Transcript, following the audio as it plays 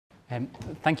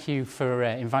Thank you for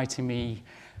inviting me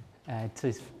to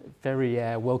this very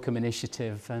welcome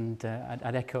initiative, and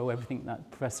I'd echo everything that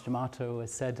Professor D'Amato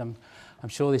has said. I'm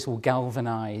sure this will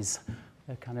galvanise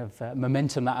the kind of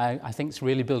momentum that I think is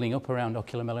really building up around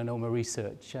ocular melanoma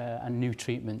research and new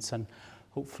treatments, and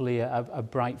hopefully a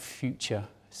bright future,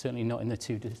 certainly not in the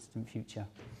too distant future.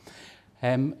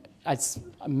 As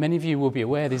many of you will be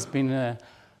aware, there's been a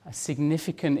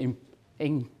significant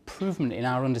improvement in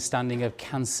our understanding of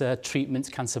cancer treatments,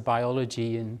 cancer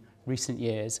biology in recent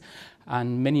years,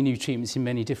 and many new treatments in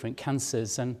many different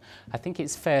cancers. And I think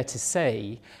it's fair to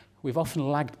say we've often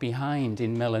lagged behind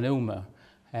in melanoma,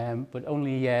 but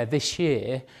only this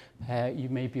year, you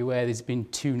may be aware there's been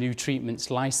 2 new treatments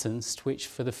licensed, which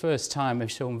for the first time have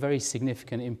shown very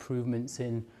significant improvements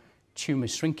in tumour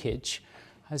shrinkage,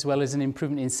 as well as an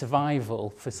improvement in survival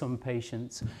for some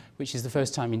patients, which is the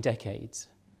first time in decades.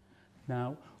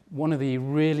 Now, one of the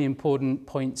really important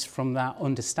points from that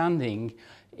understanding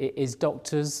is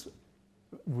doctors,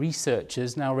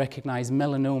 researchers now recognise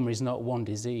melanoma is not one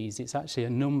disease. It's actually a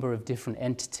number of different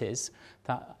entities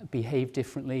that behave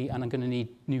differently and are going to need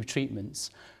new treatments.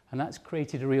 And that's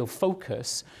created a real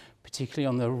focus, particularly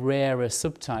on the rarer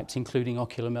subtypes, including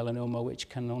ocular melanoma, which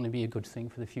can only be a good thing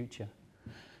for the future.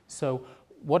 So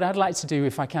what I'd like to do,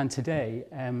 if I can today,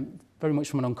 very much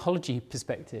from an oncology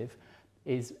perspective,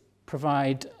 is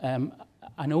provide an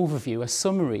overview, a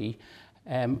summary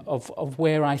of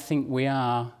where I think we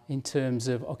are in terms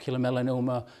of ocular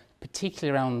melanoma,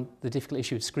 particularly around the difficult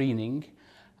issue of screening,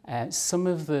 some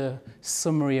of the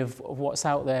summary of what's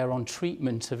out there on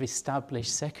treatment of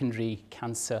established secondary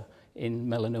cancer in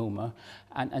melanoma,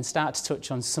 and start to touch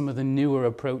on some of the newer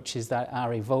approaches that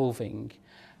are evolving,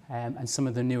 and some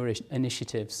of the newer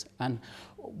initiatives. And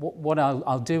what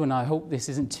I'll do, and I hope this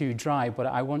isn't too dry, but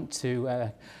I want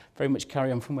to very much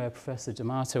carry on from where Professor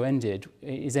D'Amato ended,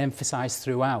 is emphasise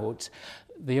throughout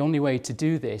the only way to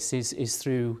do this is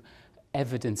through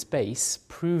evidence base,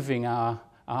 proving our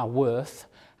worth,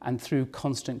 and through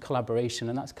constant collaboration,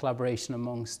 and that's collaboration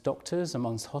amongst doctors,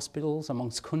 amongst hospitals,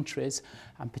 amongst countries,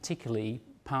 and particularly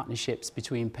partnerships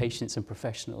between patients and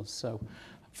professionals. So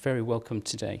very welcome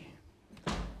today.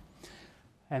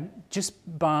 Just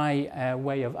by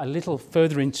way of a little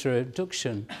further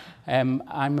introduction, I'm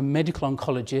a medical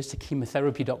oncologist, a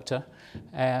chemotherapy doctor,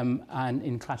 and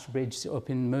in Clatterbridge up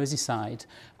in Merseyside,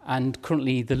 and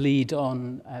currently the lead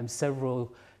on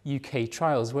several UK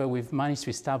trials where we've managed to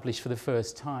establish for the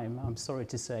first time, I'm sorry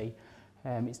to say,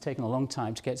 it's taken a long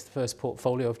time to get to the first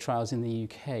portfolio of trials in the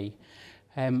UK.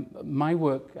 My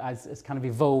work has kind of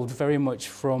evolved very much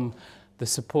from the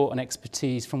support and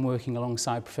expertise from working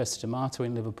alongside Professor D'Amato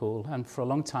in Liverpool, and for a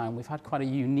long time we've had quite a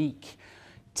unique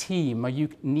team, a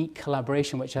unique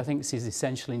collaboration which I think is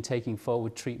essential in taking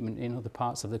forward treatment in other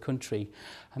parts of the country,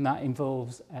 and that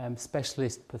involves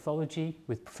specialist pathology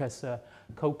with Professor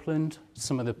Copeland,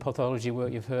 some of the pathology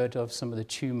work you've heard of, some of the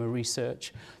tumour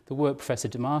research, the work Professor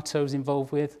D'Amato is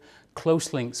involved with,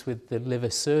 close links with the liver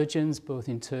surgeons, both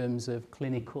in terms of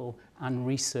clinical and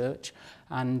research,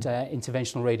 and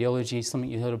interventional radiology, something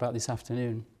you heard about this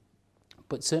afternoon.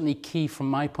 But certainly key from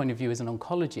my point of view as an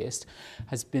oncologist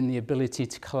has been the ability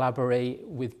to collaborate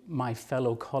with my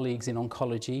fellow colleagues in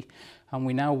oncology, and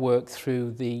we now work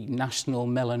through the National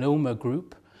Melanoma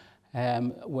Group,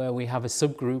 where we have a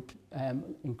subgroup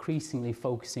increasingly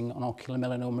focusing on ocular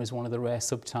melanoma as one of the rare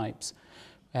subtypes.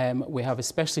 We have a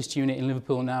specialist unit in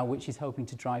Liverpool now which is helping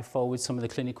to drive forward some of the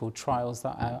clinical trials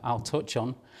that I'll touch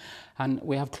on. And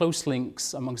we have close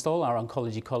links amongst all our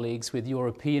oncology colleagues with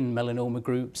European melanoma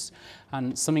groups,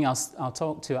 and something else I'll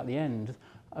talk to at the end,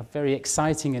 a very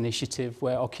exciting initiative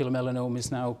where ocular melanoma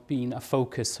is now being a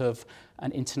focus of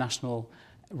an international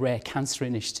rare cancer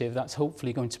initiative that's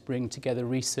hopefully going to bring together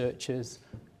researchers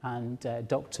and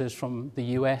doctors from the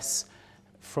US,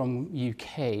 from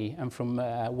UK, and from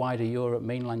wider Europe,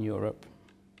 mainland Europe.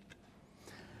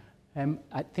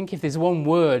 I think if there's one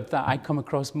word that I come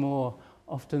across more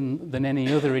often than any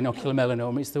other in ocular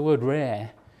melanoma, it's the word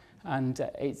rare. And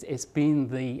it's been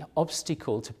the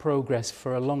obstacle to progress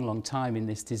for a long, long time in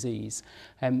this disease.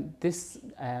 This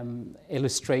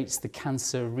illustrates the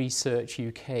Cancer Research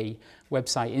UK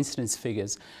website incidence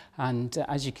figures. And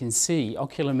as you can see,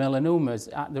 ocular melanoma is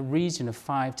at the region of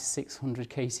 500 to 600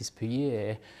 cases per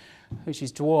year, which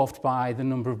is dwarfed by the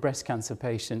number of breast cancer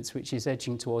patients, which is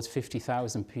edging towards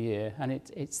 50,000 per year. And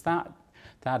it's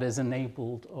that has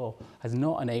enabled or has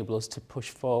not enabled us to push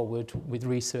forward with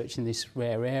research in this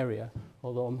rare area,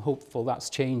 although I'm hopeful that's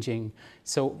changing.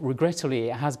 So regrettably,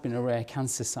 it has been a rare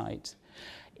cancer site.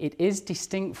 It is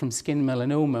distinct from skin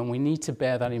melanoma, and we need to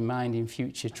bear that in mind in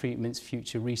future treatments,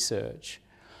 future research.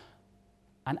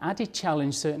 An added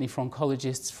challenge, certainly for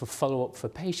oncologists, for follow-up for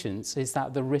patients, is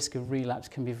that the risk of relapse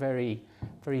can be very,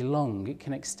 very long. It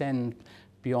can extend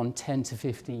beyond 10 to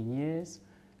 15 years,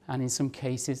 and in some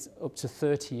cases up to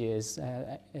 30 years.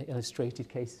 Illustrated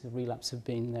cases of relapse have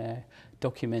been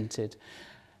documented.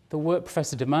 The work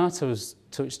Professor D'Amato's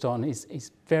touched on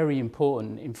is very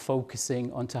important in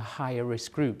focusing onto higher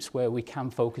risk groups, where we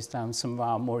can focus down some of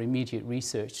our more immediate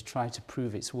research to try to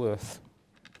prove its worth.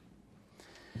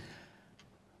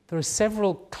 There are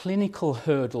several clinical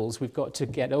hurdles we've got to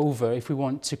get over if we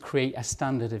want to create a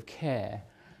standard of care.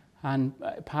 And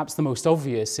perhaps the most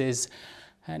obvious is,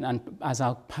 and as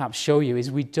I'll perhaps show you, is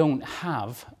we don't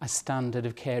have a standard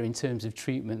of care in terms of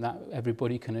treatment that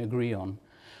everybody can agree on.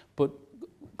 But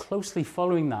closely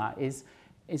following that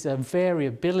is a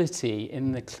variability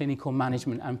in the clinical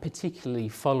management and particularly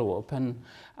follow-up. And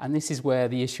this is where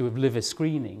the issue of liver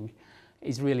screening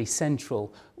is really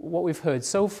central. What we've heard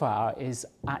so far is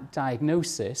at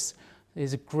diagnosis,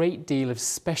 there's a great deal of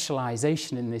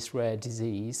specialization in this rare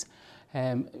disease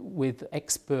with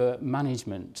expert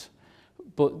management.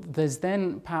 But there's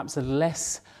then perhaps a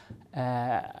less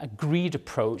agreed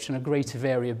approach and a greater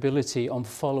variability on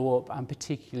follow-up and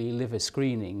particularly liver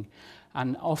screening.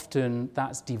 And often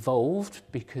that's devolved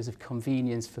because of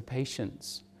convenience for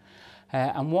patients.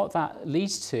 And what that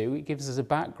leads to, it gives us a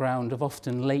background of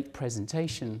often late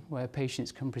presentation, where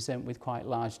patients can present with quite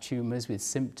large tumours with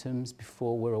symptoms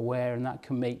before we're aware, and that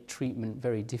can make treatment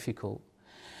very difficult.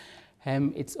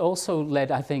 It's also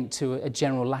led, I think, to a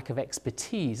general lack of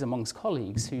expertise amongst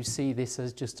colleagues who see this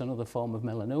as just another form of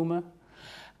melanoma.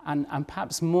 And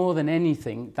perhaps more than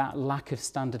anything, that lack of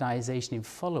standardisation in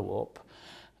follow-up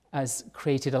has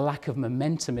created a lack of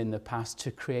momentum in the past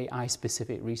to create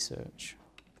eye-specific research.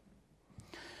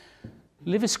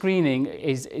 Liver screening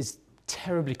is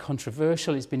terribly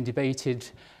controversial. It's been debated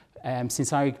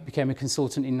since I became a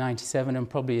consultant in '97 and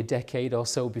probably a decade or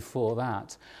so before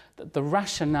that. The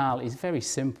rationale is very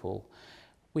simple.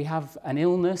 We have an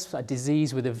illness, a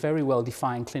disease with a very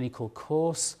well-defined clinical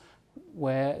course,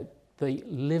 where the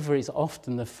liver is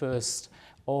often the first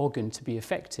organ to be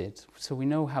affected. So we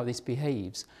know how this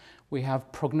behaves. We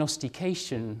have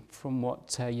prognostication from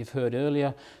what you've heard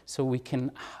earlier, so we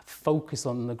can focus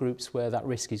on the groups where that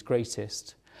risk is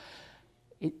greatest.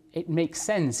 It makes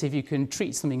sense. If you can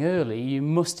treat something early, you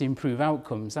must improve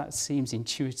outcomes. That seems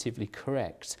intuitively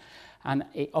correct. And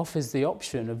it offers the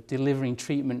option of delivering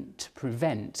treatment to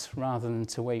prevent rather than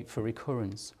to wait for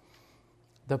recurrence.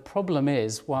 The problem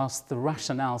is, whilst the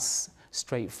rationale's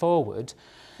straightforward,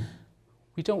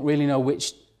 we don't really know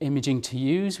which imaging to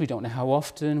use, we don't know how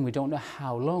often, we don't know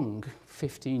how long.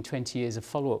 15, 20 years of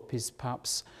follow-up is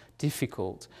perhaps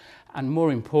difficult. And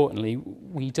more importantly,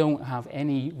 we don't have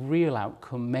any real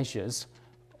outcome measures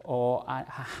or a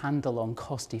handle on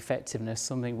cost effectiveness,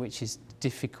 something which is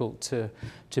difficult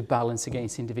to balance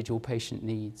against individual patient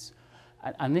needs.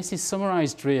 And this is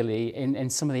summarised really in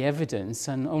some of the evidence,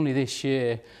 and only this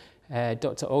year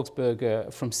Dr.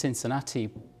 Augsburger from Cincinnati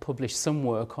published some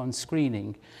work on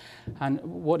screening. And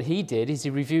what he did is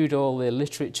he reviewed all the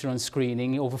literature on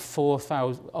screening, over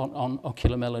 4,000 on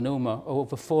ocular melanoma,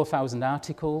 over 4,000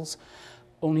 articles.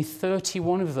 Only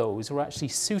 31 of those were actually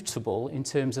suitable in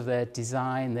terms of their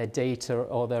design, their data,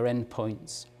 or their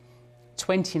endpoints.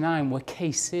 29 were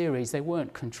case series. They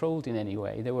weren't controlled in any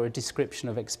way. They were a description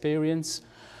of experience.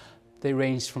 They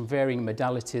ranged from varying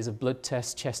modalities of blood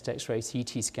tests, chest x-rays,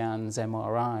 CT scans,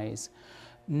 MRIs.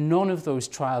 None of those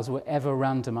trials were ever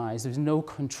randomized. There was no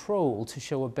control to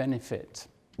show a benefit.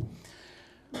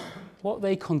 What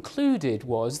they concluded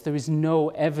was there is no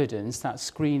evidence that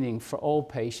screening for all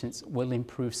patients will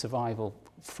improve survival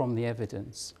from the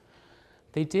evidence.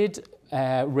 They did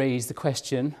raise the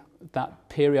question that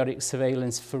periodic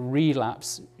surveillance for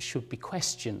relapse should be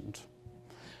questioned,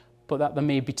 but that there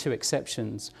may be two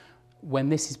exceptions. When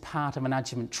this is part of an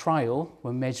adjuvant trial,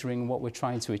 we're measuring what we're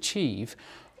trying to achieve,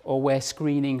 or where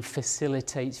screening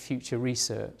facilitates future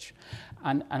research.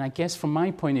 And I guess from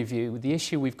my point of view, the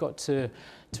issue we've got to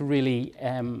really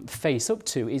face up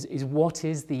to is what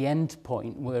is the end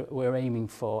point we're aiming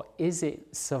for? Is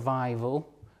it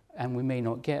survival? And we may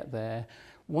not get there.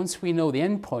 Once we know the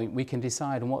end point, we can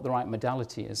decide on what the right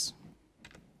modality is.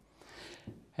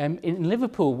 In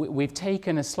Liverpool, we've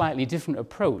taken a slightly different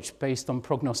approach based on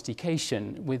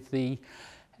prognostication with the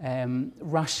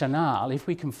rationale. If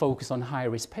we can focus on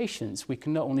high-risk patients, we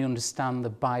can not only understand the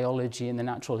biology and the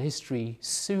natural history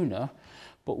sooner,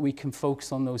 but we can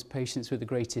focus on those patients with the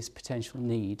greatest potential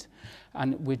need.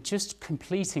 And we're just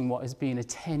completing what has been a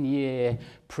 10-year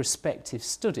prospective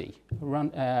study,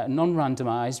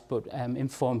 non-randomized but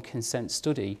informed consent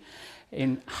study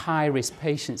in high-risk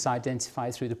patients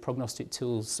identified through the prognostic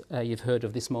tools you've heard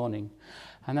of this morning.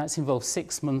 And that's involved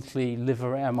 6 monthly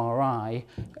liver MRI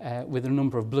with a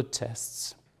number of blood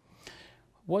tests.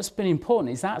 What's been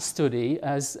important is that study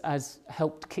has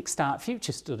helped kickstart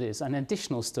future studies and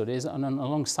additional studies, and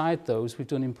alongside those we've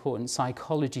done important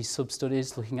psychology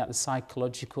sub-studies looking at the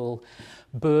psychological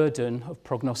burden of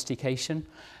prognostication,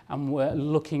 and we're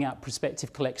looking at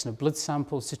prospective collection of blood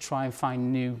samples to try and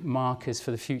find new markers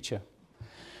for the future.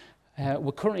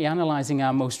 We're currently analysing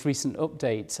our most recent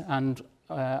update, and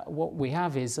what we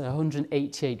have is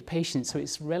 188 patients, so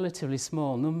it's relatively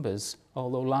small numbers,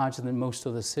 although larger than most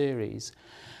other series.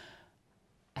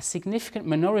 A significant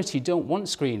minority don't want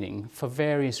screening for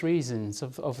various reasons.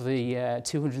 Of the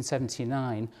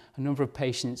 279, a number of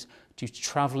patients, due to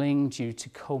travelling, due to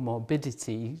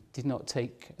comorbidity, did not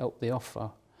take up the offer.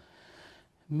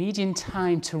 Median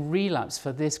time to relapse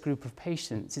for this group of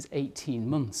patients is 18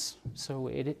 months, so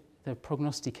the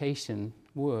prognostication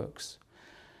works.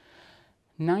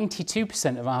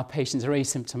 92% of our patients are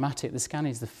asymptomatic. The scan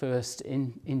is the first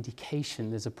indication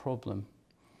there's a problem.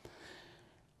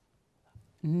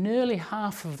 Nearly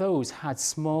half of those had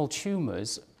small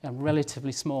tumours, and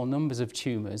relatively small numbers of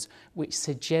tumours, which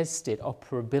suggested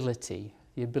operability,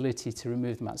 the ability to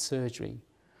remove them at surgery.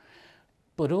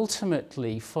 But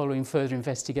ultimately, following further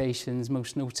investigations,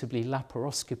 most notably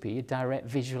laparoscopy, a direct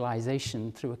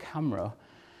visualisation through a camera,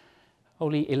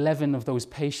 only 11 of those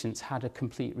patients had a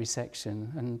complete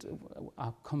resection, and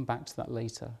I'll come back to that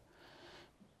later.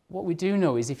 What we do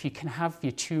know is if you can have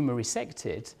your tumour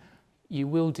resected, you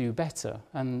will do better,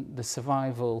 and the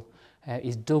survival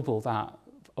is double that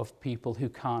of people who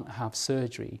can't have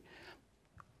surgery.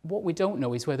 What we don't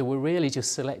know is whether we're really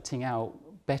just selecting out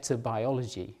better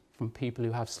biology from people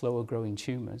who have slower growing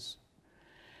tumours.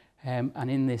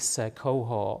 And in this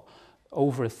cohort,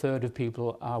 over a third of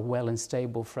people are well and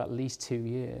stable for at least 2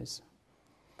 years.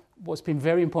 What's been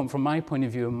very important from my point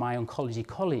of view and my oncology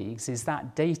colleagues is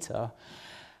that data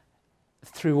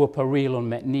threw up a real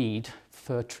unmet need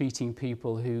for treating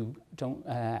people who don't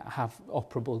have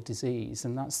operable disease,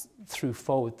 and that's threw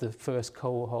forward the first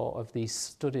cohort of these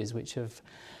studies, which have,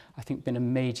 I think, been a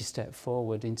major step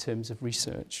forward in terms of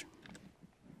research.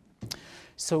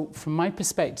 So from my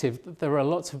perspective, there are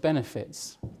lots of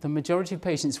benefits. The majority of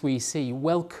patients we see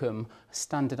welcome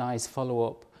standardized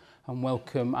follow-up and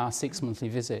welcome our 6 monthly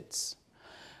visits.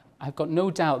 I've got no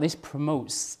doubt this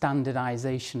promotes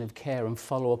standardization of care and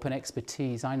follow-up and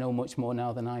expertise. I know much more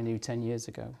now than I knew 10 years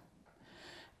ago.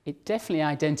 It definitely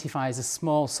identifies a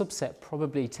small subset,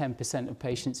 probably 10% of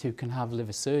patients who can have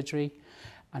liver surgery,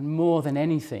 and more than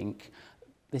anything,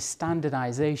 this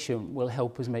standardization will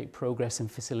help us make progress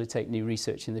and facilitate new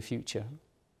research in the future.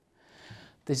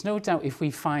 There's no doubt if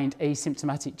we find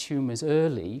asymptomatic tumours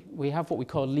early, we have what we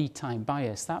call lead time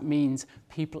bias. That means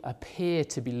people appear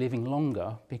to be living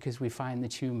longer because we find the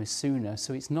tumours sooner,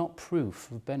 so it's not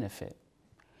proof of benefit.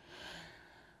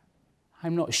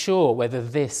 I'm not sure whether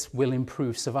this will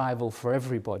improve survival for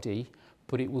everybody,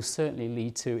 but it will certainly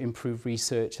lead to improved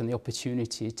research and the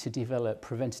opportunity to develop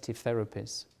preventative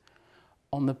therapies.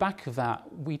 On the back of that,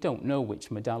 we don't know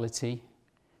which modality,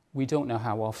 we don't know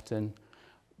how often.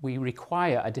 We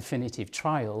require a definitive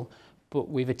trial, but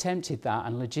we've attempted that,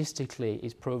 and logistically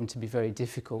it's proven to be very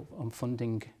difficult on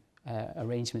funding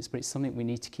arrangements, but it's something we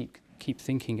need to keep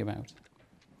thinking about.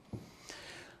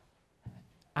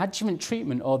 Adjuvant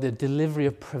treatment, or the delivery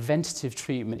of preventative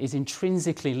treatment, is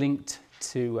intrinsically linked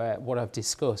to what I've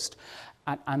discussed,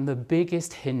 and the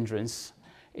biggest hindrance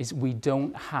is we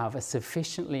don't have a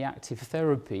sufficiently active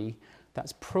therapy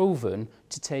that's proven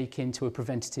to take into a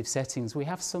preventative settings. We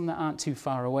have some that aren't too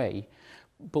far away,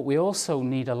 but we also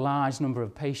need a large number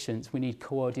of patients. We need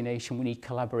coordination, we need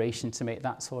collaboration to make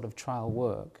that sort of trial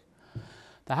work.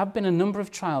 There have been a number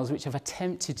of trials which have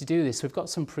attempted to do this. We've got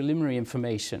some preliminary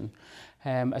information.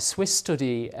 A Swiss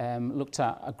study looked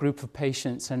at a group of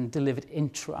patients and delivered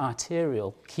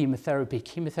intra-arterial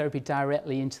chemotherapy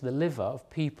directly into the liver of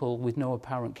people with no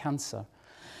apparent cancer.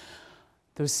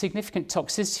 There was significant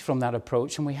toxicity from that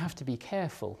approach, and we have to be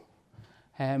careful.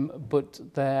 But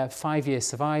their 5-year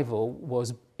survival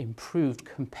was improved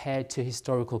compared to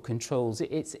historical controls.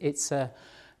 It's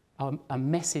a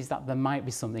message that there might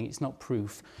be something. It's not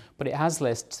proof, but it has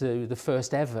led to the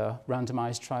first ever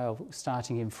randomized trial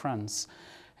starting in France,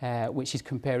 which is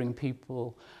comparing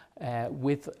people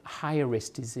with higher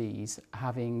risk disease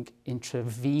having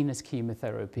intravenous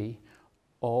chemotherapy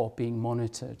or being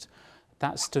monitored.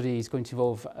 That study is going to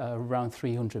involve around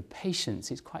 300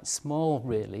 patients. It's quite small,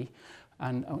 really.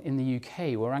 And in the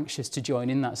UK, we're anxious to join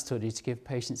in that study to give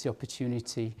patients the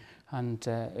opportunity, and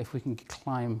if we can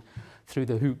climb through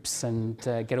the hoops and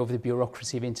get over the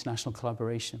bureaucracy of international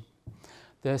collaboration.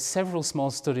 There are several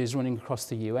small studies running across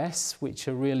the US, which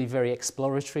are really very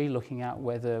exploratory, looking at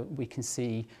whether we can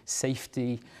see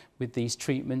safety with these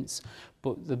treatments.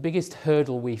 But the biggest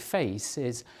hurdle we face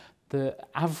is the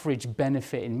average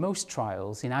benefit in most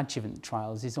trials, in adjuvant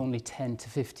trials, is only 10 to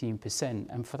 15%.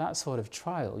 And for that sort of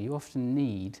trial, you often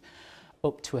need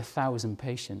up to 1,000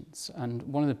 patients. And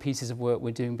one of the pieces of work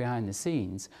we're doing behind the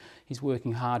scenes is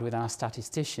working hard with our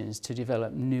statisticians to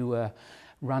develop newer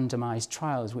randomized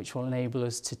trials which will enable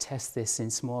us to test this in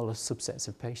smaller subsets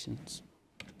of patients.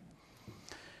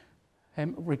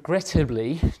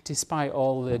 Regrettably, despite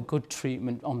all the good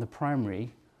treatment on the primary,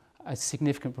 a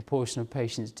significant proportion of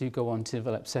patients do go on to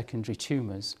develop secondary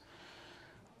tumours.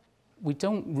 We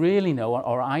don't really know,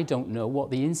 or I don't know,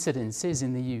 what the incidence is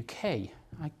in the UK.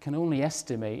 I can only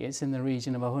estimate it's in the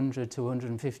region of 100 to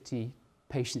 150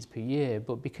 patients per year,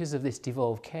 but because of this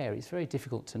devolved care, it's very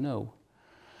difficult to know.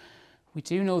 We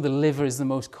do know the liver is the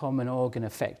most common organ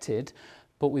affected,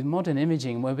 but with modern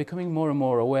imaging, we're becoming more and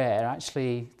more aware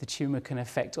actually the tumour can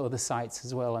affect other sites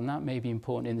as well, and that may be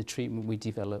important in the treatment we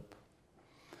develop.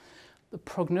 The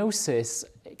prognosis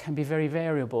can be very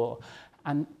variable,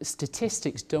 and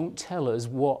statistics don't tell us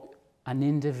what an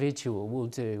individual will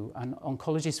do. And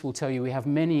oncologists will tell you we have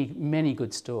many, many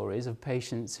good stories of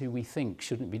patients who we think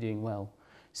shouldn't be doing well.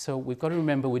 So we've got to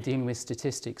remember we're dealing with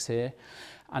statistics here,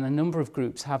 and a number of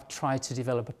groups have tried to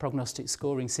develop a prognostic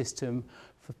scoring system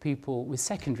for people with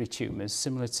secondary tumours,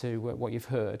 similar to what you've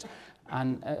heard.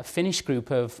 And a Finnish group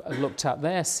have looked at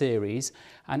their series,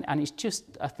 and it's just,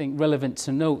 I think, relevant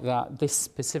to note that this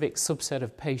specific subset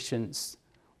of patients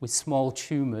with small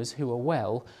tumours who are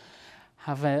well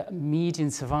have a median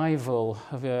survival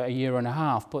of a year and a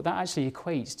half, but that actually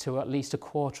equates to at least a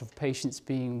quarter of patients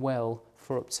being well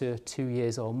for up to 2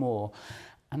 years or more.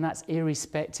 And that's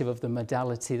irrespective of the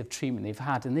modality of treatment they've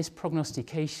had. And this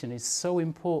prognostication is so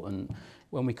important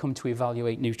when we come to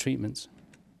evaluate new treatments.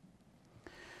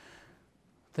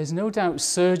 There's no doubt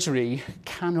surgery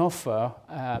can offer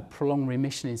prolonged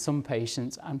remission in some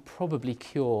patients and probably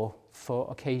cure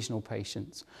for occasional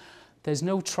patients. There's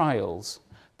no trials,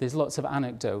 there's lots of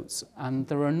anecdotes, and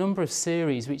there are a number of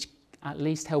series which at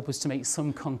least help us to make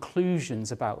some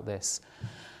conclusions about this.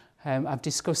 I've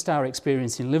discussed our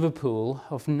experience in Liverpool.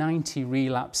 Of 90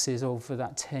 relapses over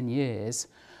that 10 years,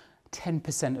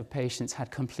 10% of patients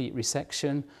had complete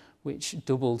resection, which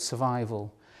doubled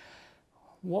survival.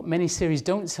 What many series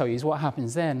don't tell you is what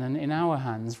happens then, and in our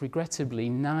hands, regrettably,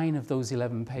 9 of those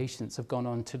 11 patients have gone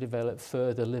on to develop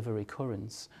further liver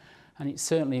recurrence. And it's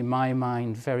certainly, in my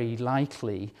mind, very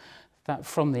likely that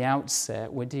from the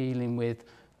outset, we're dealing with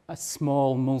a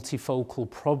small multifocal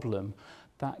problem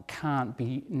that can't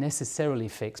be necessarily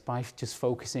fixed by just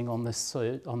focusing on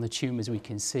the tumours we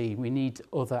can see. We need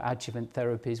other adjuvant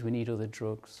therapies, we need other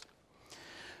drugs.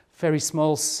 Very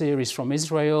small series from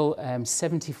Israel,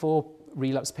 74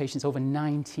 relapse patients over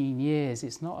 19 years.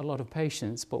 It's not a lot of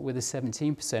patients, but with a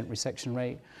 17% resection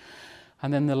rate.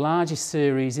 And then the largest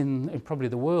series in probably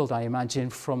the world, I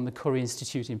imagine, from the Curie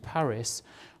Institute in Paris,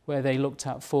 where they looked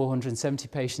at 470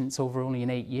 patients over only an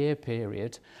 8-year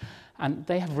period. And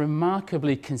they have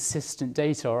remarkably consistent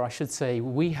data, or I should say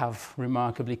we have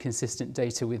remarkably consistent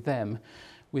data with them,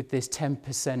 with this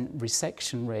 10%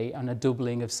 resection rate and a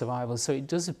doubling of survival. So it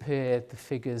does appear the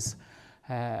figures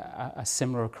are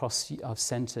similar across our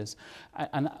centres.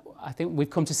 And I think we've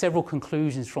come to several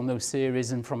conclusions from those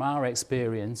series and from our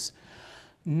experience.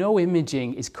 No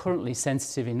imaging is currently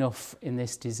sensitive enough in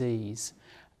this disease,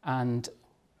 and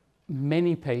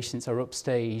many patients are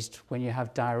upstaged when you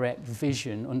have direct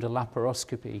vision under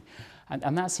laparoscopy.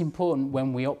 And that's important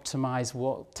when we optimise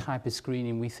what type of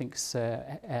screening we think is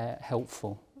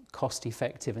helpful,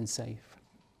 cost-effective and safe.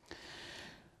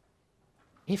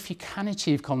 If you can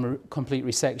achieve complete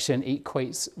resection, it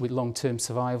equates with long-term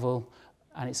survival,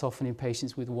 and it's often in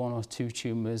patients with 1 or 2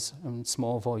 tumours and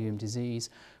small volume disease.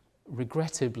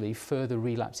 Regrettably, further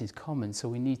relapse is common, so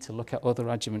we need to look at other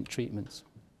adjuvant treatments.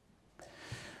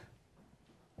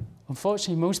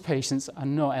 Unfortunately, most patients are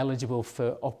not eligible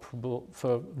for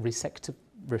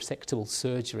resectable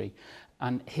surgery,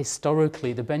 and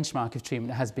historically the benchmark of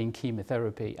treatment has been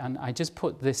chemotherapy. And I just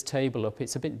put this table up.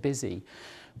 It's a bit busy,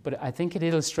 but I think it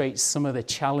illustrates some of the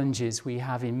challenges we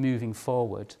have in moving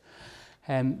forward.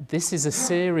 This is a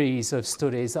series of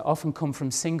studies that often come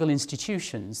from single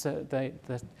institutions,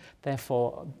 that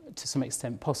therefore, to some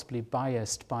extent, possibly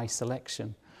biased by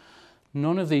selection.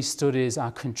 None of these studies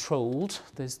are controlled.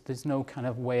 There's no kind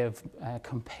of way of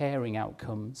comparing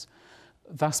outcomes.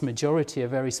 Vast majority are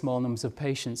very small numbers of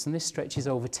patients, and this stretches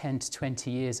over 10 to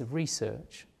 20 years of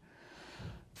research.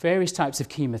 Various types of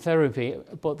chemotherapy,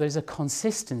 but there's a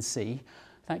consistency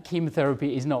that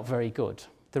chemotherapy is not very good.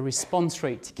 The response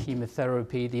rate to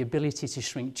chemotherapy, the ability to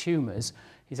shrink tumours,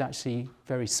 is actually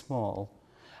very small.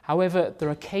 However, there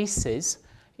are cases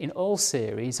in all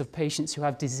series of patients who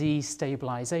have disease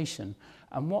stabilisation.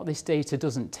 And what this data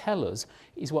doesn't tell us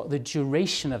is what the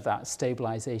duration of that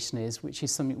stabilisation is, which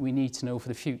is something we need to know for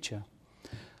the future.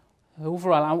 The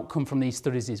overall outcome from these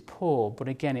studies is poor, but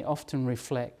again, it often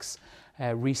reflects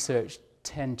research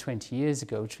 10, 20 years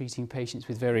ago treating patients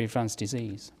with very advanced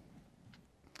disease.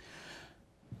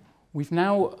 We've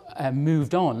now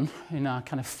moved on in our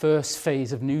kind of first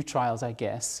phase of new trials, I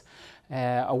guess,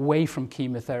 away from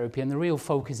chemotherapy, and the real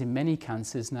focus in many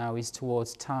cancers now is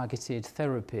towards targeted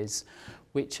therapies,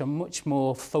 which are much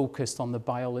more focused on the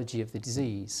biology of the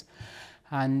disease.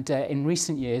 And in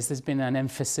recent years, there's been an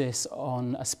emphasis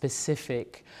on a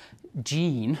specific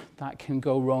gene that can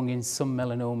go wrong in some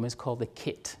melanomas called the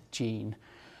KIT gene.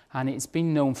 And it's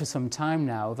been known for some time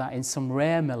now that in some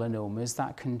rare melanomas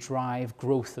that can drive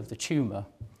growth of the tumour.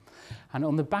 And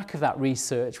on the back of that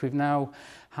research, we've now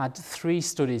had 3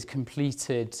 studies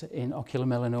completed in ocular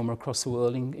melanoma across the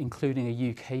world, including a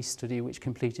UK study which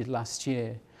completed last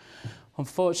year.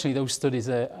 Unfortunately, those studies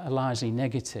are largely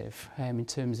negative in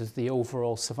terms of the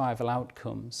overall survival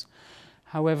outcomes.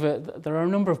 However, there are a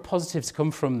number of positives to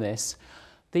come from this.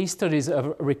 These studies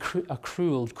are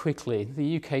accrued quickly.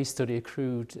 The UK study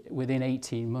accrued within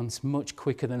 18 months, much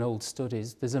quicker than old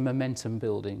studies. There's a momentum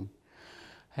building.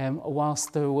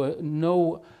 Whilst there were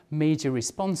no major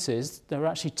responses, there were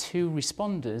actually 2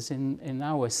 responders in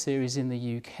our series in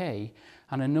the UK,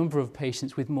 and a number of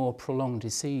patients with more prolonged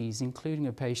disease, including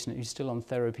a patient who's still on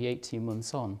therapy 18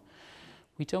 months on.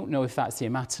 We don't know if that's the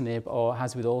imatinib or,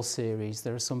 as with all series,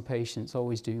 there are some patients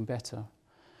always doing better.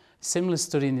 Similar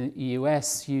study in the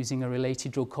US using a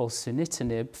related drug called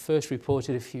sunitinib, first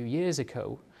reported a few years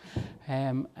ago,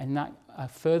 and that a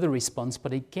further response,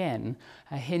 but again,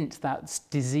 a hint that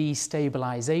disease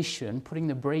stabilisation, putting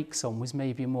the brakes on, was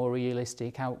maybe a more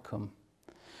realistic outcome.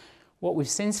 What we've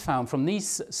since found from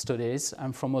these studies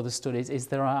and from other studies is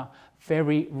there are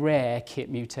very rare KIT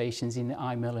mutations in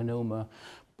eye melanoma,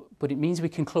 but it means we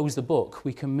can close the book,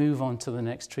 we can move on to the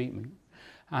next treatment.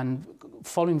 And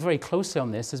following very closely on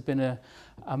this has been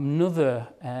another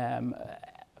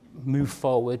move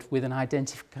forward with an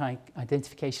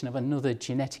identification of another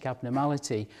genetic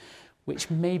abnormality,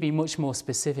 which may be much more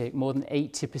specific. More than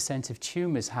 80% of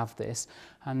tumours have this,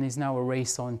 and there's now a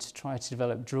race on to try to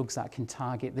develop drugs that can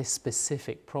target this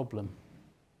specific problem.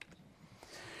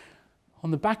 On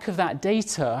the back of that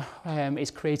data, it's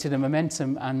created a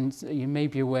momentum, and you may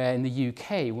be aware in the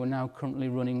UK, we're now currently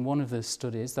running one of the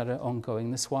studies that are ongoing,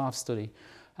 the SWAV study.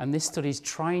 And this study is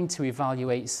trying to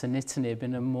evaluate sunitinib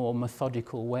in a more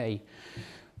methodical way.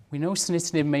 We know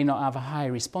sunitinib may not have a high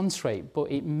response rate, but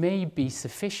it may be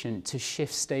sufficient to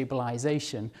shift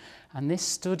stabilisation. And this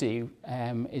study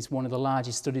is one of the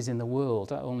largest studies in the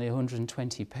world at only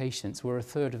 120 patients. We're a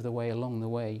third of the way along the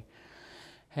way.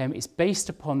 It's based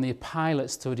upon the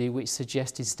pilot study which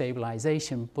suggested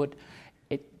stabilisation, but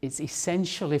it's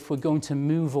essential if we're going to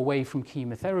move away from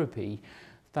chemotherapy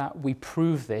that we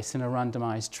prove this in a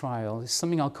randomised trial. It's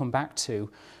something I'll come back to,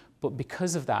 but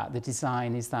because of that, the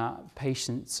design is that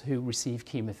patients who receive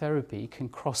chemotherapy can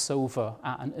cross over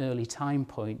at an early time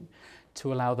point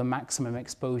to allow the maximum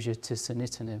exposure to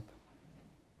sunitinib.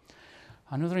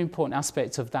 Another important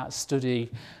aspect of that study,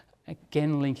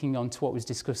 again linking on to what was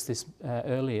discussed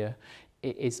earlier,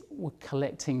 is we're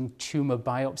collecting tumour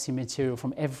biopsy material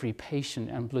from every patient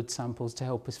and blood samples to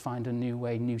help us find a new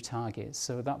way, new targets.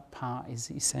 So that part is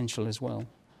essential as well.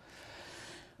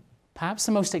 Perhaps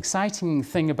the most exciting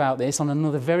thing about this, on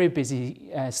another very busy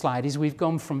slide, is we've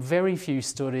gone from very few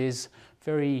studies,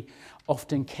 very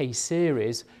often case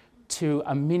series, to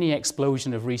a mini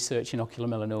explosion of research in ocular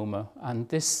melanoma. And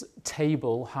this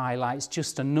table highlights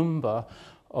just a number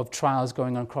of trials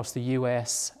going on across the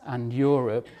US and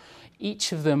Europe.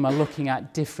 Each of them are looking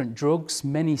at different drugs.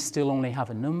 Many still only have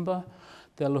a number.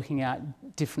 They're looking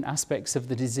at different aspects of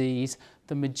the disease.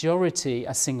 The majority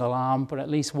are single arm, but at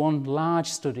least one large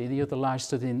study, the other large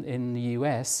study in the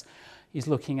US, is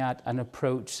looking at an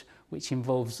approach which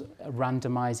involves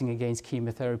randomizing against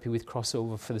chemotherapy with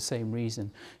crossover for the same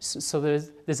reason. So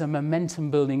there's a momentum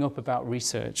building up about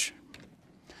research.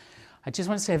 I just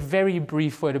want to say a very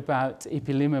brief word about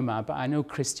ipilimumab, but I know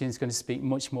Christian's going to speak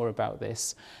much more about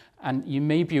this. And you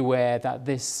may be aware that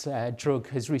this drug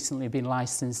has recently been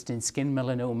licensed in skin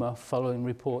melanoma following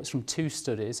reports from 2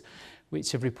 studies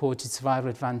which have reported survival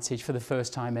advantage for the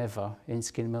first time ever in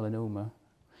skin melanoma.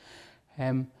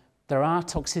 There are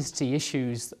toxicity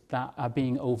issues that are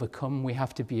being overcome we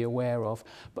have to be aware of,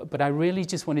 but I really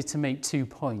just wanted to make 2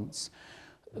 points.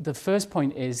 The first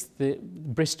point is that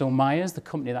Bristol Myers, the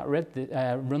company that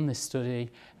run this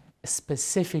study,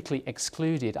 specifically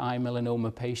excluded eye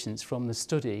melanoma patients from the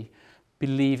study,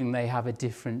 believing they have a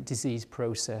different disease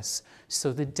process.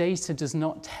 So the data does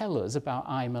not tell us about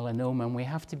eye melanoma, and we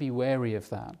have to be wary of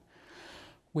that.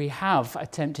 We have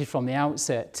attempted from the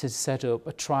outset to set up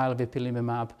a trial of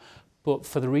ipilimumab, but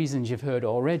for the reasons you've heard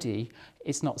already,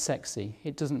 it's not sexy,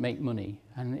 it doesn't make money,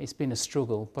 and it's been a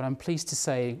struggle. But I'm pleased to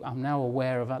say I'm now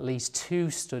aware of at least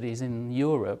 2 studies in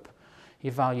Europe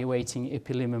evaluating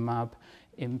ipilimumab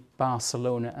in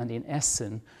Barcelona and in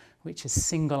Essen, which are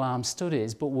single-arm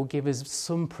studies, but will give us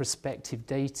some prospective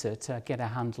data to get a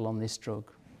handle on this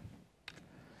drug.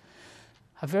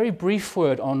 A very brief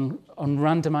word on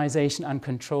randomization and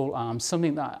control arms,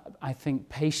 something that I think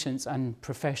patients and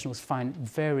professionals find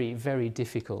very, very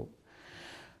difficult.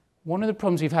 One of the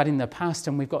problems we've had in the past,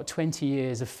 and we've got 20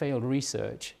 years of failed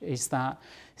research, is that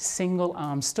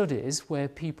single-arm studies where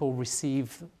people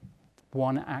receive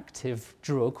one active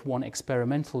drug, one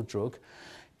experimental drug,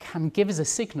 can give us a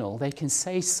signal. They can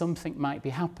say something might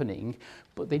be happening,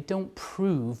 but they don't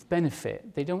prove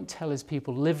benefit. They don't tell us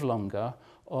people live longer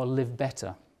or live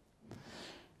better.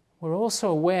 We're also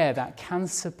aware that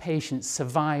cancer patients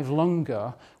survive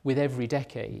longer with every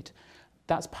decade.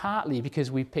 That's partly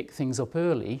because we pick things up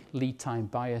early, lead time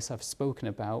bias I've spoken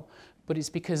about, but it's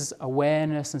because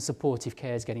awareness and supportive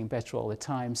care is getting better all the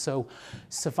time. So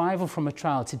survival from a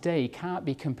trial today can't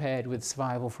be compared with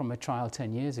survival from a trial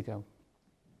 10 years ago.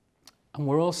 And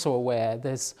we're also aware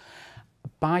there's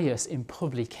bias in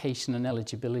publication and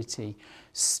eligibility.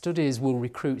 Studies will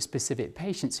recruit specific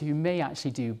patients who may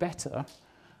actually do better,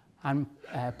 and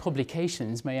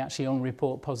publications may actually only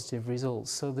report positive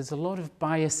results. So there's a lot of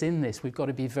bias in this we've got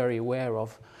to be very aware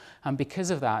of. And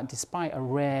because of that, despite a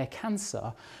rare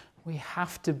cancer, we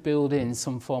have to build in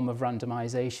some form of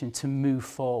randomization to move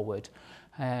forward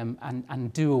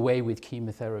and do away with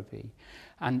chemotherapy.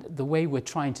 And the way we're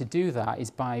trying to do that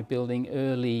is by building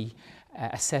early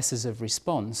assessors of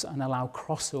response and allow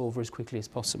crossover as quickly as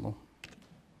possible.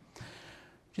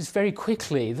 Just very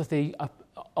quickly, the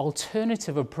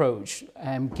alternative approach,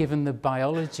 given the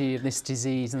biology of this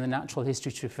disease and the natural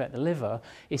history to affect the liver,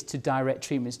 is to direct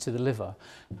treatments to the liver.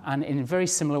 And in very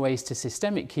similar ways to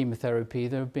systemic chemotherapy,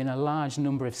 there have been a large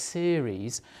number of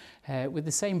series with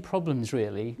the same problems,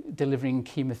 really, delivering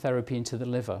chemotherapy into the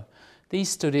liver. These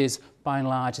studies, by and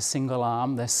large, are single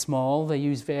arm, they're small, they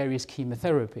use various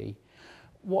chemotherapy.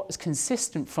 What's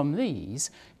consistent from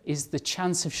these is the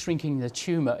chance of shrinking the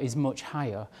tumour is much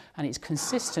higher, and it's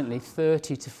consistently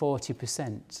 30 to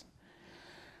 40%.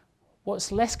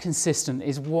 What's less consistent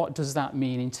is what does that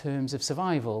mean in terms of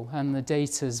survival, and the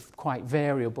data's quite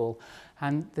variable.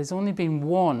 And there's only been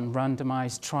one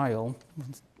randomised trial,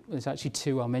 there's actually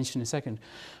 2 I'll mention in a second,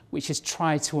 which has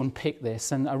tried to unpick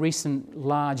this, and a recent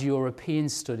large European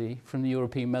study from the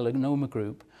European Melanoma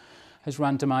Group has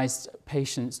randomised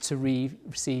patients to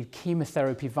receive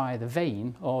chemotherapy via the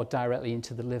vein or directly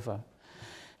into the liver.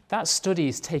 That study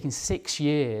has taken 6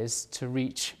 years to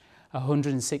reach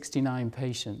 169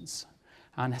 patients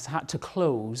and has had to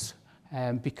close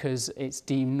because it's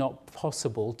deemed not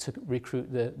possible to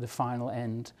recruit the final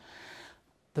end.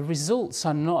 The results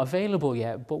are not available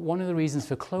yet, but one of the reasons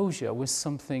for closure was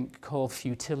something called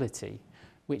futility,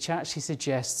 which actually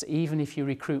suggests even if you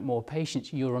recruit more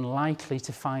patients, you're unlikely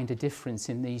to find a difference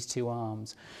in these 2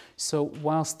 arms. So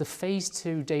whilst the phase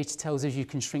 2 data tells us you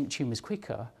can shrink tumours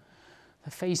quicker,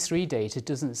 the phase 3 data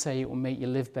doesn't say it will make you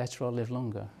live better or live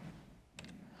longer.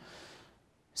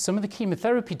 Some of the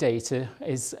chemotherapy data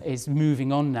is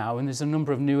moving on now, and there's a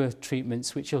number of newer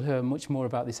treatments which you'll hear much more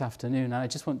about this afternoon. And I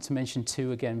just want to mention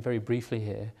 2 again very briefly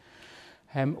here.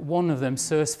 One of them,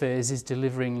 Surspheres, is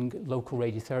delivering local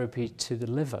radiotherapy to the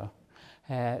liver.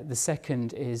 The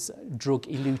second is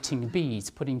drug-eluting beads,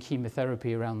 putting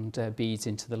chemotherapy around beads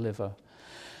into the liver.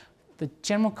 The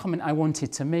general comment I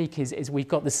wanted to make is we've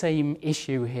got the same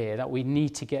issue here that we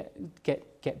need to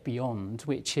get beyond,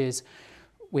 which is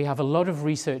we have a lot of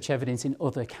research evidence in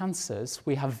other cancers.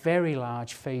 We have very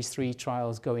large phase 3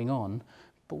 trials going on,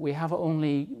 but we have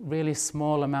only really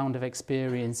small amount of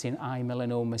experience in eye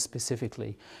melanoma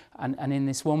specifically. And in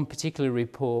this one particular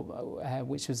report,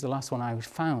 which was the last one I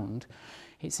found,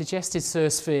 it suggested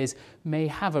Surspheres may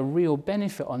have a real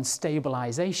benefit on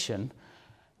stabilization,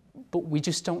 but we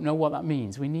just don't know what that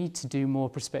means. We need to do more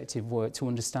prospective work to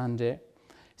understand it.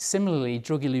 Similarly,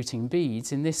 drug-eluting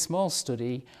beads, in this small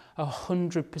study,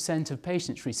 100% of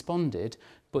patients responded,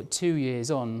 but 2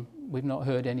 years on, we've not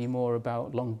heard any more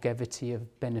about longevity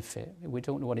of benefit. We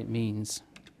don't know what it means.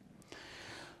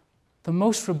 The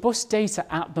most robust data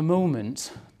at the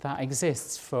moment that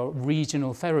exists for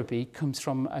regional therapy comes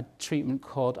from a treatment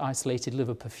called isolated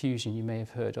liver perfusion, you may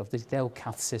have heard of, the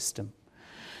DELCATH system.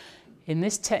 In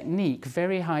this technique,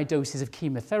 very high doses of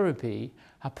chemotherapy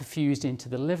are perfused into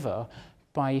the liver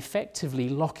by effectively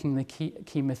locking the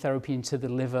chemotherapy into the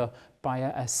liver by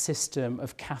a system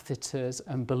of catheters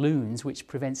and balloons which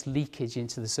prevents leakage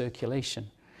into the circulation.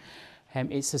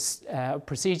 It's a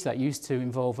procedure that used to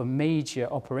involve a major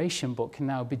operation but can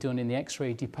now be done in the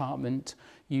X-ray department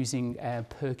using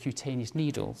percutaneous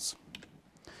needles.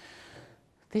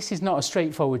 This is not a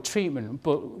straightforward treatment,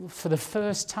 but for the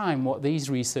first time what these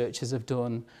researchers have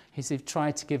done is they've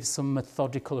tried to give some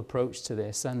methodical approach to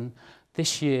this, and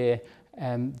this year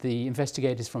the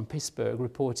investigators from Pittsburgh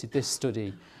reported this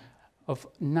study of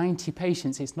 90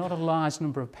 patients. It's not a large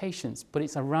number of patients, but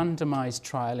it's a randomized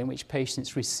trial in which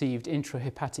patients received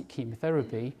intrahepatic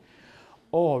chemotherapy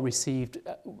or received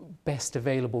best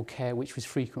available care, which was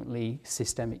frequently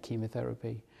systemic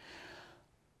chemotherapy.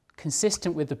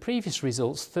 Consistent with the previous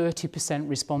results, 30%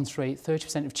 response rate,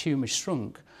 30% of tumours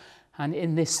shrunk. And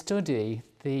in this study,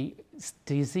 the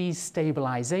disease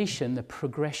stabilisation, the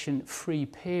progression-free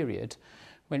period,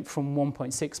 went from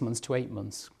 1.6 months to 8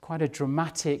 months. Quite a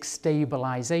dramatic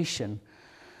stabilisation.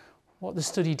 What the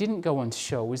study didn't go on to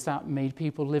show was that made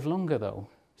people live longer though.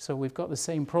 So we've got the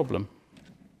same problem.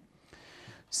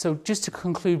 So just to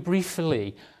conclude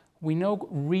briefly, we know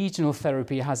regional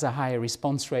therapy has a higher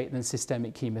response rate than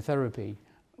systemic chemotherapy.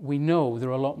 We know there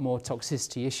are a lot more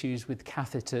toxicity issues with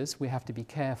catheters. We have to be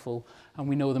careful. And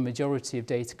we know the majority of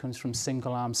data comes from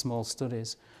single-arm small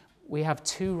studies. We have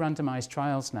 2 randomized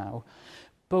trials now.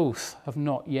 Both have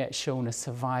not yet shown a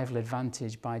survival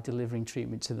advantage by delivering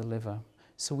treatment to the liver.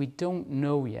 So we don't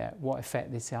know yet what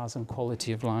effect this has on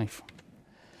quality of life.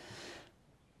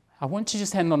 I want to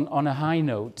just end on a high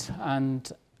note,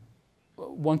 and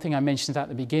one thing I mentioned at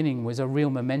the beginning was a real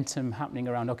momentum happening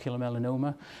around ocular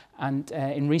melanoma, and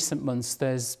in recent months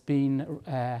there's been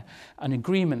an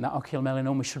agreement that ocular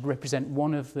melanoma should represent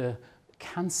one of the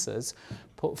cancers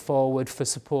put forward for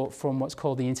support from what's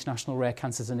called the International Rare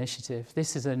Cancers Initiative.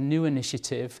 This is a new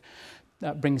initiative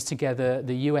that brings together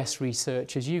the US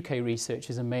researchers, UK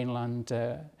researchers and mainland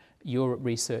Europe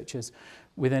researchers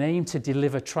with an aim to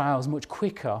deliver trials much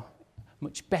quicker,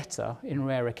 much better in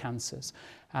rarer cancers.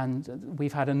 And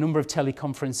we've had a number of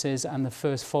teleconferences, and the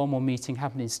first formal meeting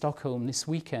happened in Stockholm this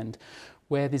weekend,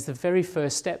 where there's the very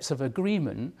first steps of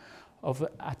agreement of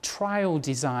a trial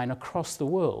design across the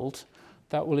world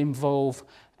that will involve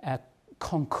a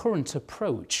concurrent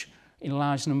approach in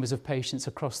large numbers of patients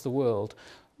across the world,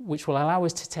 which will allow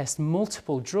us to test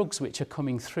multiple drugs which are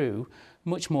coming through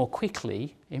much more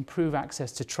quickly, improve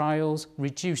access to trials,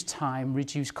 reduce time,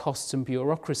 reduce costs and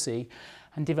bureaucracy,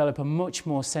 and develop a much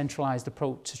more centralised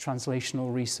approach to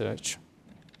translational research.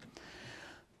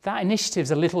 That initiative's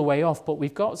a little way off, but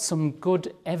we've got some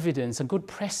good evidence, a good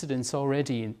precedence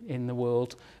already in the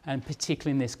world, and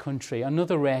particularly in this country.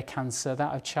 Another rare cancer,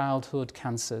 that of childhood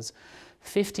cancers.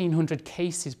 1,500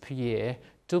 cases per year,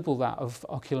 double that of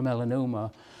ocular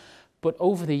melanoma. But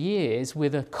over the years,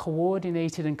 with a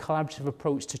coordinated and collaborative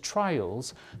approach to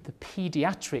trials, the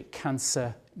Pediatric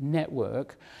Cancer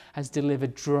Network has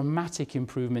delivered dramatic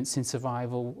improvements in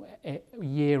survival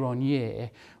year on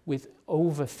year, with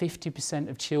over 50%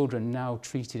 of children now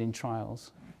treated in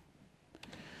trials.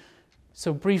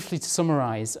 So briefly to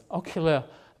summarise, ocular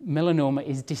melanoma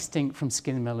is distinct from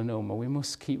skin melanoma. We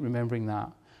must keep remembering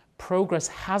that. Progress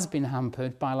has been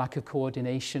hampered by lack of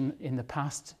coordination in the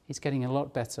past. It's getting a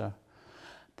lot better.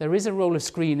 There is a role of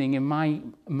screening in my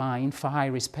mind for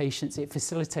high-risk patients. It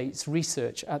facilitates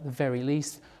research at the very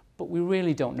least, but we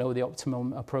really don't know the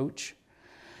optimum approach.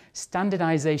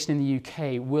 Standardisation in the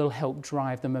UK will help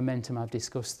drive the momentum I've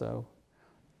discussed though.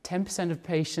 10% of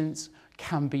patients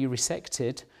can be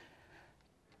resected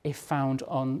if found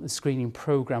on the screening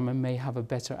programme and may have a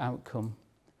better outcome.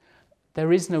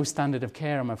 There is no standard of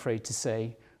care, I'm afraid to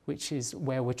say, which is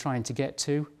where we're trying to get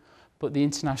to, but the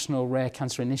International Rare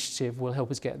Cancer Initiative will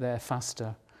help us get there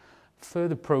faster.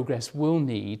 Further progress will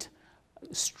need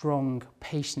strong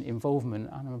patient involvement,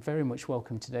 and I'm very much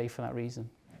welcome today for that reason.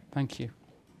 Thank you.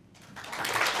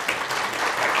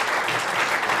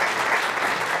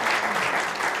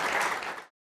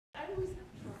 I always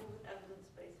have trouble with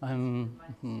evidence-based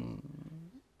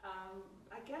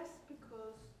I guess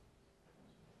because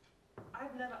I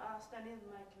I've never asked any of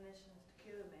my clinicians to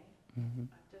cure me.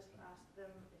 I've just asked them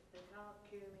if they can't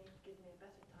cure me, give me a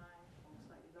better time or a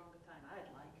slightly longer time I'd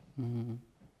like.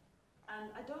 And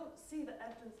I don't see that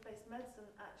evidence-based medicine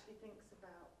actually thinks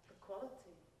about the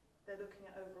quality. They're looking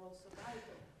at overall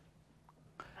survival.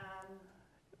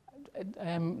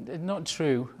 Not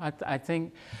true. I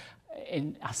think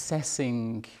in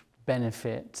assessing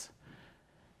benefit,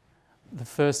 the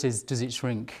first is, does it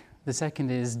shrink? The second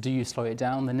is, do you slow it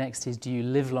down? The next is, do you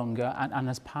live longer? And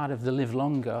as part of the live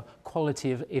longer,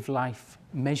 quality of life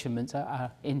measurements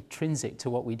are intrinsic to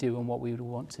what we do and what we would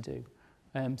want to do.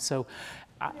 So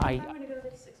if I'm only going to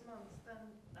live 6 months, then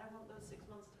I want those 6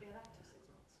 months to be an active 6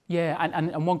 months. Yeah,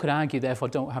 and one could argue, therefore,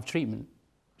 don't have treatment.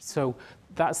 So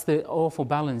that's the awful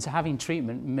balance. Having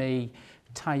treatment may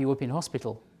tie you up in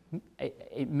hospital.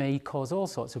 It may cause all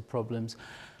sorts of problems.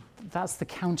 That's the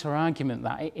counter-argument,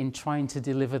 that in trying to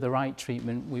deliver the right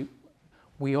treatment,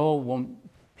 we all want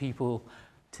people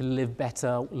to live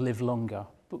better, live longer.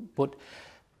 But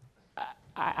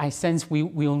I sense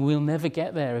we'll never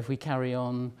get there if we carry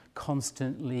on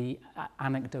constantly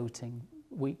anecdoting.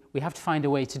 We have to find a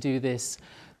way to do this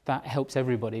that helps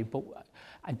everybody. But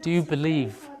I do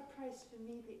believe... That's a very hard price for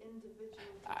me, the individual.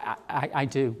 I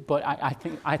do, but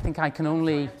I think I can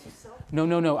only...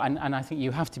 No, and I think you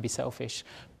have to be selfish.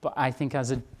 But I think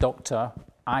as a doctor,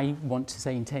 I want to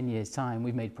say in 10 years' time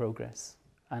we've made progress.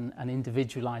 And an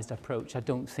individualised approach, I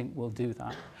don't think will do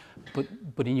that.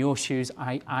 But in your shoes,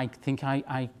 I think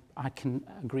I can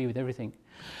agree with everything.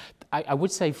 I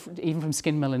would say, even from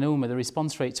skin melanoma, the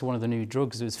response rate to one of the new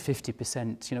drugs was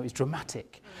 50%. You know, it's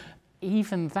dramatic.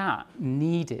 Even that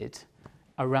needed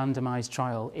a randomised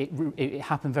trial. It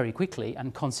happened very quickly,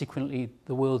 and consequently,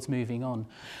 the world's moving on.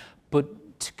 But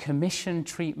to commission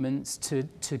treatments, to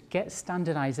get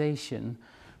standardisation,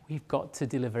 we've got to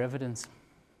deliver evidence.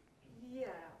 Yeah,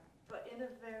 but in a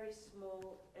very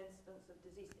small instance of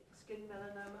disease. Skin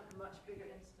melanoma, much bigger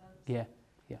instance. Yeah.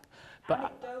 But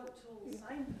anecdotal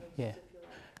signposts, yeah. if you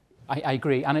like. I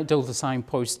agree. Anecdotal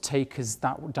signposts take us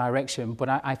that direction, but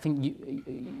I think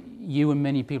you and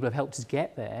many people have helped us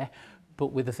get there. But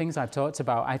with the things I've talked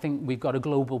about, I think we've got a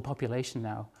global population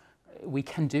now. We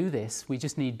can do this. We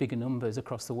just need bigger numbers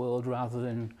across the world rather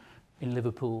than in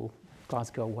Liverpool,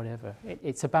 Glasgow, whatever.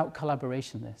 It's about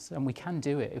collaboration, this, and we can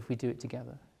do it if we do it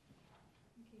together.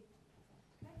 Thank you.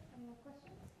 Okay, any more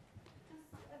questions?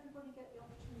 Does everybody get the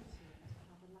opportunity to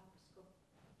have a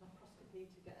laparoscopy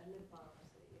to get a liver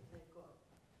biopsy if they've got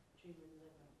tumour in the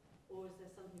liver? Or is there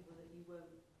some people that you won't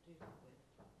do that with?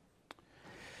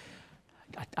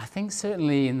 I think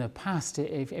certainly in the past,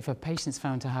 if a patient's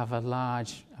found to have a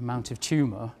large amount of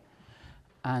tumour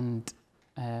and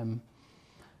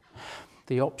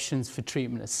the options for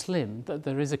treatment are slim, that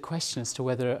there is a question as to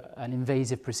whether an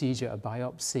invasive procedure, a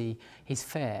biopsy, is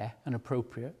fair and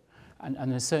appropriate.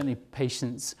 And there's certainly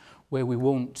patients where we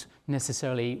won't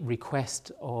necessarily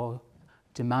request or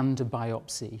demand a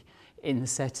biopsy in the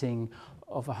setting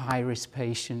of a high-risk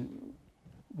patient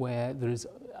where there is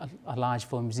a large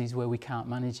form of disease where we can't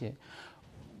manage it.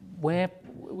 Where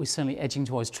we're certainly edging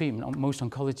towards treatment, most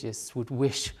oncologists would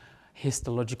wish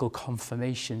histological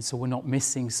confirmation so we're not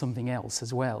missing something else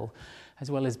as well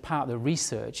as part of the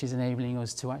research is enabling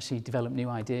us to actually develop new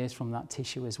ideas from that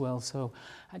tissue as well. So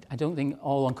I don't think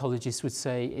all oncologists would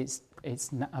say it's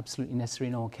absolutely necessary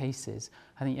in all cases.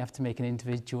 I think you have to make an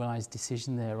individualized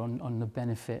decision there on the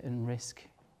benefit and risk.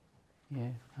 Yeah,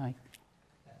 hi.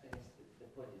 The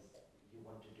point is, you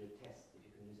want to do a test if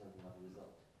you can do something about the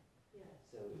result. Yeah.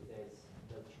 So if there's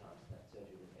no chance that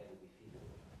surgery will ever be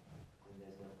feasible, then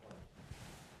there's no point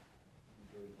in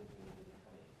doing anything with it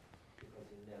coming, because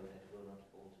you know that will not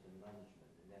alter the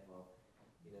management, and therefore,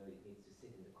 you know, it needs to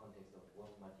sit in the context of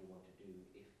what might you want to do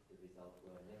if the result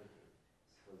were negative.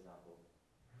 So for example,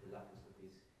 the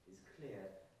laparoscopy is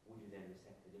clear, would you then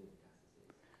resect the liver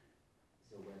metastases?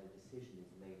 So where the decision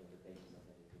is made on the basis of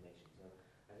that information. So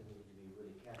I think we need to be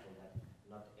really careful that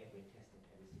not every test in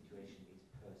every situation is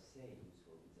per se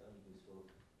useful. It's only useful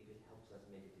if it helps us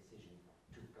make a decision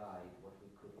to guide what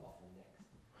we could offer next.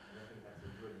 And I think that's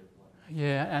really important.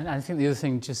 Yeah, and I think the other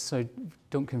thing, just so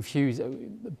don't confuse,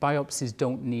 biopsies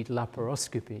don't need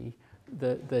laparoscopy.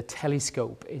 The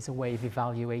telescope is a way of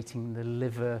evaluating the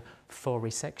liver for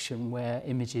resection where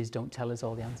images don't tell us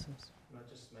all the answers. Can I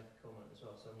just make a comment as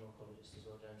well? So I'm an oncologist as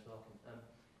well, James Larkin.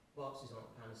 Biopsies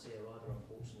aren't a panacea either,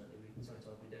 unfortunately.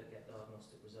 Sometimes we don't get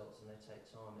diagnostic results and they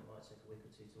take time. It might take a week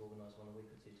or two to organise one, a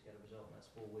week or two to get a result, and that's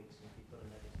 4 weeks. And if you've got a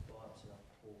negative biopsy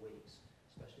after 4 weeks,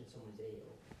 especially if someone's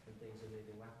ill and things are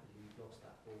moving rapidly, you've lost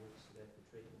that 4 weeks to go for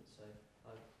treatment. So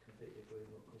I completely agree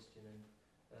with what Christian and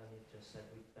Ernie have just said.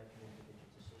 We make an individual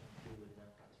decision to do with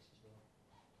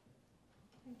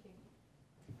Thank you.